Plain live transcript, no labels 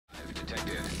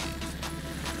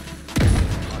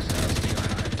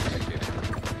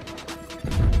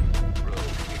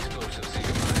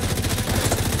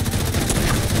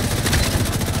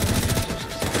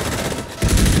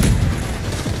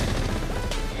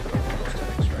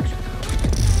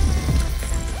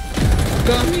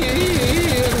Come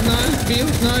here. Nice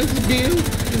build, nice build.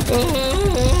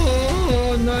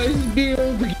 Oh, nice build.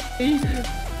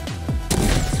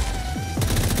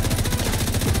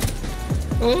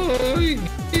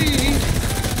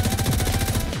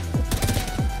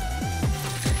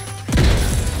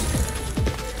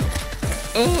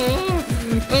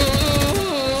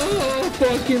 Oh,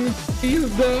 fucking you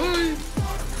die.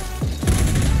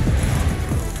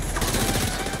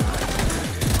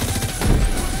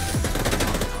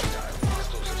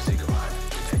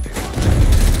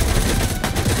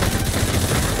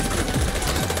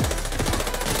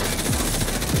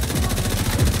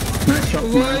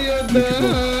 Why you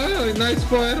die? Nice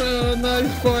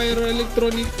fire,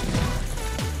 electronic.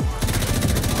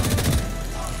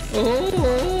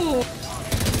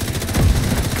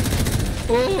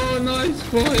 Oh, nice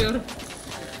fire.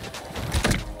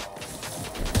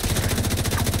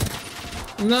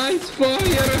 Nice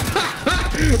fire.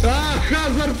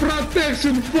 Hazard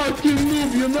protection, fucking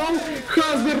noob, you know?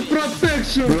 Hazard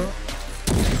protection.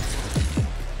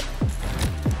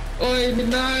 Oh,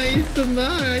 nice.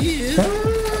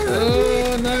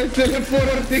 Oh, nice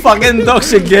teleporting. Fucking dog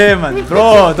shit game, man.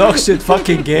 Bro, dog shit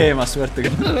fucking game, I swear to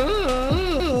God.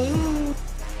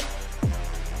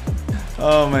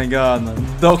 Oh my god, man.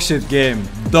 Dog shit game.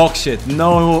 Dog shit.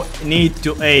 No need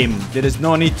to aim. There is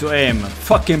no need to aim.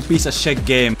 Fucking piece of shit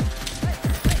game.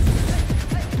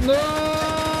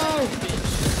 No!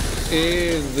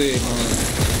 Easy, man.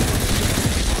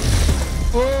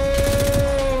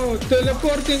 Oh,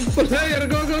 teleporting player.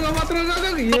 Go, matro,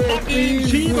 go. Yes,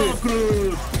 easy.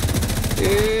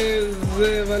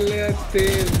 Easy, valete,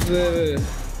 easy.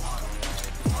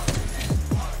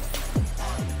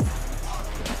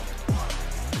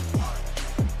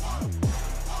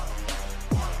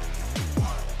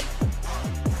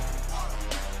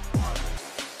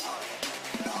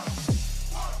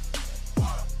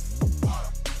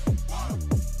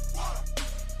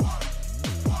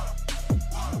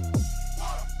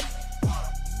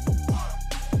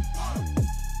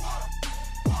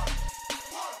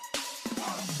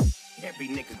 Every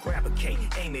nigga grab a cake,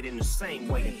 aim it in the same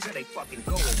way until they fucking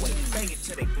go away. Bang it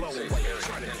till they blow away.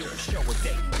 Trying to do a show a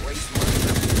day. Raise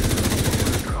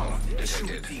money up. They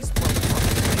shoot these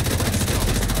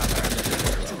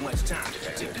motherfuckers. Too much time to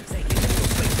take it in your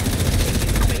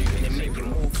face. And make it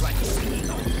move like a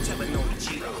CEO. Telling on the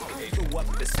Cheeto. Threw up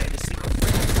the set and see the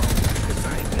friend. Cause I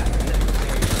ain't got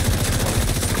nothing.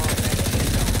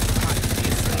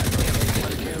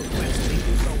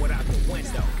 Throw it out the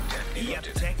window.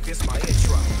 Tech, this my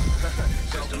intro.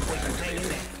 Don't be waiting, hanging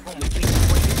that. Homie, keep it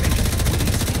breaking back. We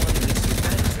need some money, need some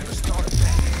things, and a starter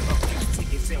pack. A few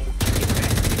tickets and we'll kick it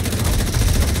back.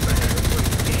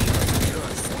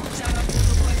 Shout out to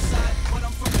the west side, but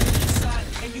I'm from the east side,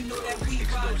 and you know that we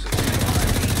ride.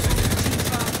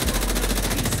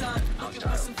 Looking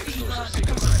for some feline.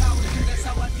 That's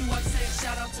how I do. I said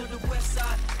shout out to the west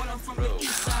side, but I'm from the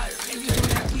east side, and you know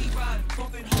that we ride.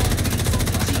 Bumping hard beats on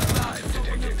the G-Ride.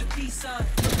 Open up the peace sign.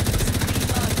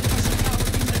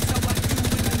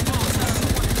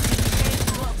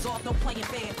 No playing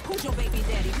fair. Who's your baby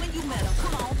daddy? When you met him,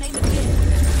 come on, name it again.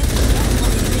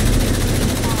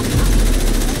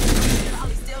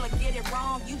 Probably still get it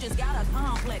wrong. You just got a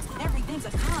complex. Everything's a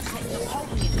context.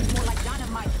 Napoleon, more like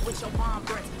dynamite with your bomb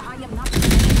breath. I am not.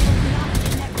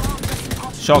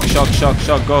 Shock,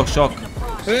 go, shock.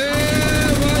 Hey,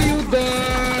 why you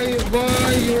die?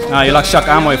 Why you? Ah, you like shock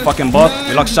ammo, you fucking bot.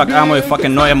 You like shock ammo, you fucking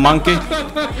annoying monkey.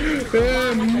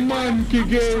 Hey, monkey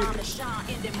game.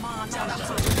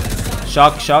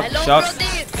 Shock. Kill.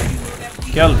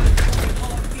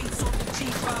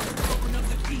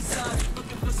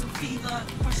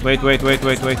 Wait. Little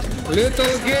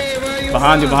gay, why you?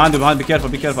 Behind you.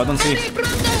 Be careful. I don't see.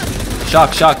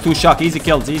 Shock. 2 shock. Easy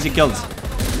kills.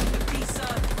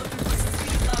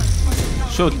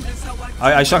 Shoot.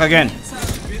 I shock again.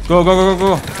 Go.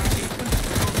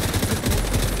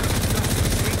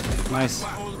 Nice.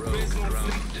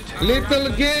 Little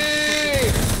gay.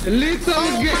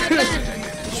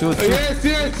 Shoot.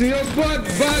 Yes, you're bad.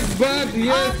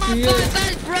 Yes. I'm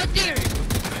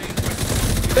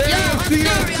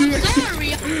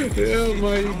sorry. Oh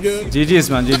my god. GG's,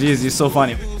 man. You're so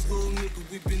funny.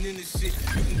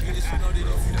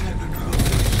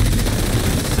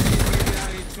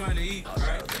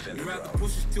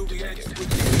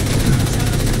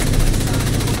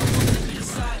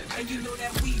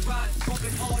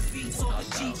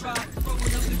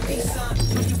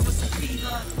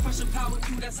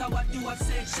 That's how I do. I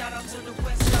said shout out to the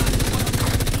west side, but I'm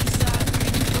on the east side,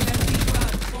 and you know that we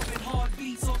ride, bumping hard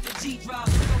beats off the G-Drive,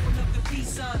 open up the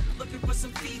peace son. Looking for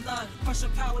some feline. Pressure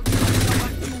power, what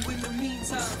I do in the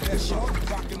meantime. Best show,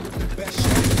 rockin' with the best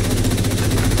show.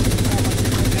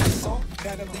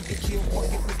 That'll leave you kill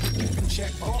pocket with the keep in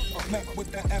check, dog. Met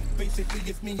with the F, basically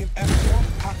it's me and F, dog.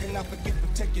 How can I forget to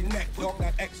take your neck, dog?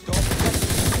 Not X, dog.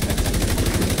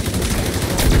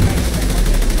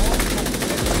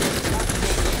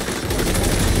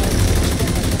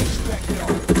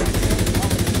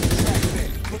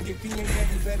 Look if he ain't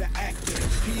ready, better act it.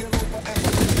 Peel over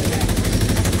ever.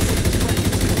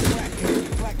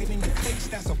 Blacker in your face,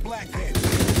 that's a blackhead.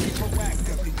 Be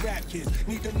proactive, the rap kids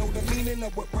need to know the meaning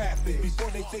of what rap is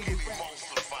before they say it rap.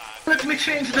 Let me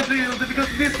change the build because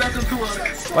this doesn't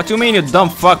work. What you mean, you dumb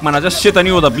fuck, man? I just shit on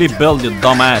you with a bleep build, you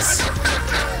dumbass.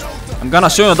 I'm gonna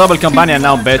show you a double companion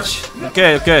now, bitch.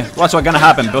 Okay, okay. Watch what's gonna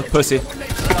happen, pussy.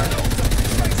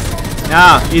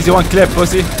 Yeah, easy one clip,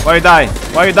 pussy. Why you die?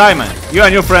 Why you die, man? You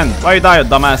and your friend. Why you die, you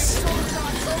dumbass?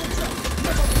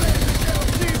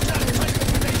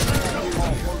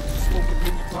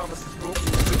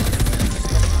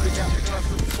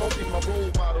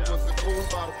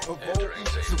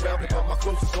 Surrounded by my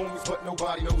closest homies, but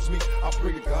nobody knows me. I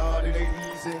pray to God it ain't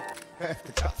easy. Half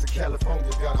the cops of California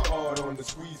got a hard on the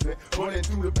squeeze, man. Running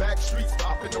through the back streets,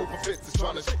 hopping over fences,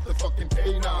 trying to shake the fucking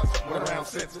canines. Run around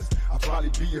senses. I'll probably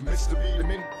be a Mr. Be the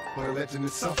minute, but a legend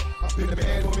is something. I've been a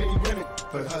man for many women,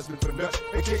 but a husband for nuts.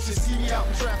 In case you see me out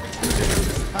in traffic,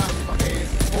 high with my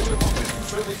hands, holding my pistols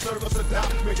till they serve us a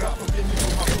dime. May God forgive me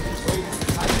for my foolish ways.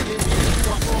 I didn't mean to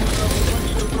my phone,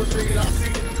 money the first thing that I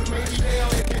see. Maybe now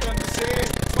they can understand.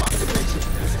 Proclamation,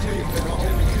 it's clear that our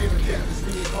only fear of death is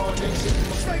reincarnation.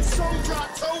 Straight soldier, I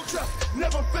told ya.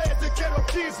 Never fed the ghetto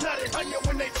kids, now they hang ya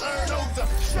when they turn older.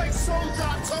 Straight soldier,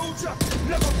 I told ya.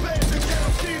 Never fed the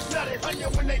ghetto kids, now they hang ya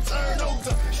when they turn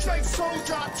older. Straight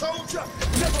soldier, I told ya.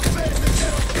 Never fed the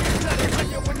ghetto kids, now they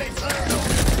hang ya when they turn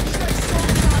older. Straight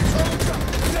soldier, I told ya.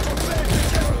 Never fed the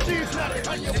ghetto kids, now they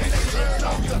hang ya when they turn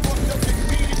older. Fucked up big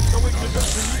meaty, no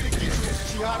introduction, need to get you.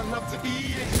 She hot enough to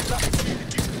eat it. Stop and see the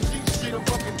get the cheap shit, I'm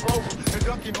fucking broke. And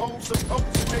ducking holes, supposed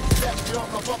to make that shit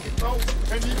off my fucking throat.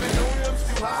 And even though I'm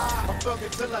still high, I'm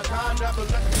thugging till I die. Never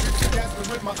let the bitch gasping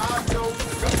with my eyes closed.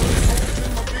 Got bullet holes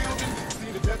in my building,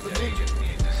 see the definition.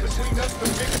 Between us, the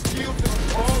niggas killed them.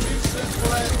 All these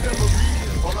simple ass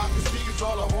memories. All I can see is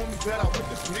all the homies that I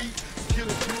witnessed me.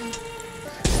 Killing dudes.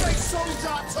 Straight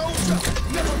soldier, I told ya.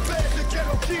 Never fed the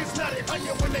ghetto kids, now they hang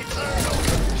ya when they turn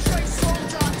older. Straight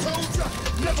soldier, I told ya.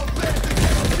 Never fed the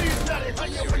ghetto kids, now they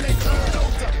hang ya when they turn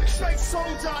older. Straight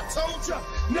soldier, I told ya.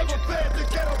 Never fed the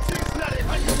ghetto kids, now they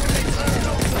hang ya when they turn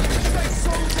older. Straight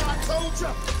soldier, I told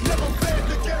ya. Never fed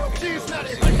the ghetto kids, now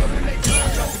they hang ya when they turn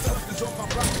older. Dusters on my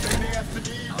property, and they after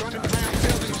me. Running around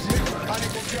telling shit, how they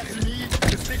gon' get to me.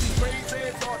 The sticky crazy,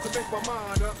 it's hard to make my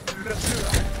mind up. That's it.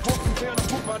 Walking down to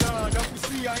put my nine up. You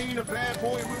see, I ain't a bad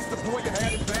boy, who's the boy you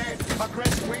had it bad. I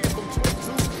graduated from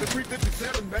 22 to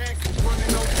 357 back.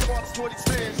 Running on the spots, what he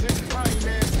says, I ain't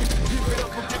nasty. Keep it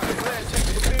up and get the flash.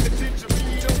 But then the teacher,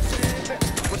 me don't stand that.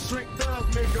 But straight down,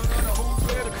 nigga, and a whole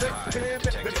better take the hand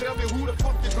back. They tell me who the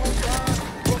fuck you gon' ride.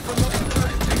 Buffalo,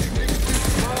 these niggas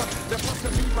is mine. That must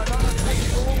have been my nine, take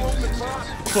it all on the mind.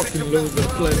 Fucking loser,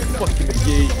 fucking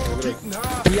gay.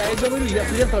 Я и говорю, я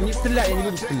студентам не стреляй, я не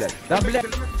буду стрелять. Да, блядь.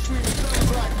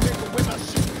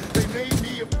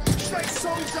 Straight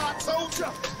soldier, I told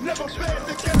ya. Never fed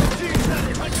the ghetto kids, now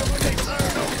they hang ya when they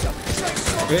turn older. Straight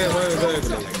soldier,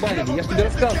 Я же тебе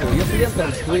рассказывал, я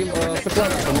студентам своим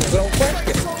сокладчикам играл в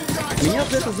пачке, меня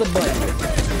за это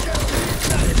забанили.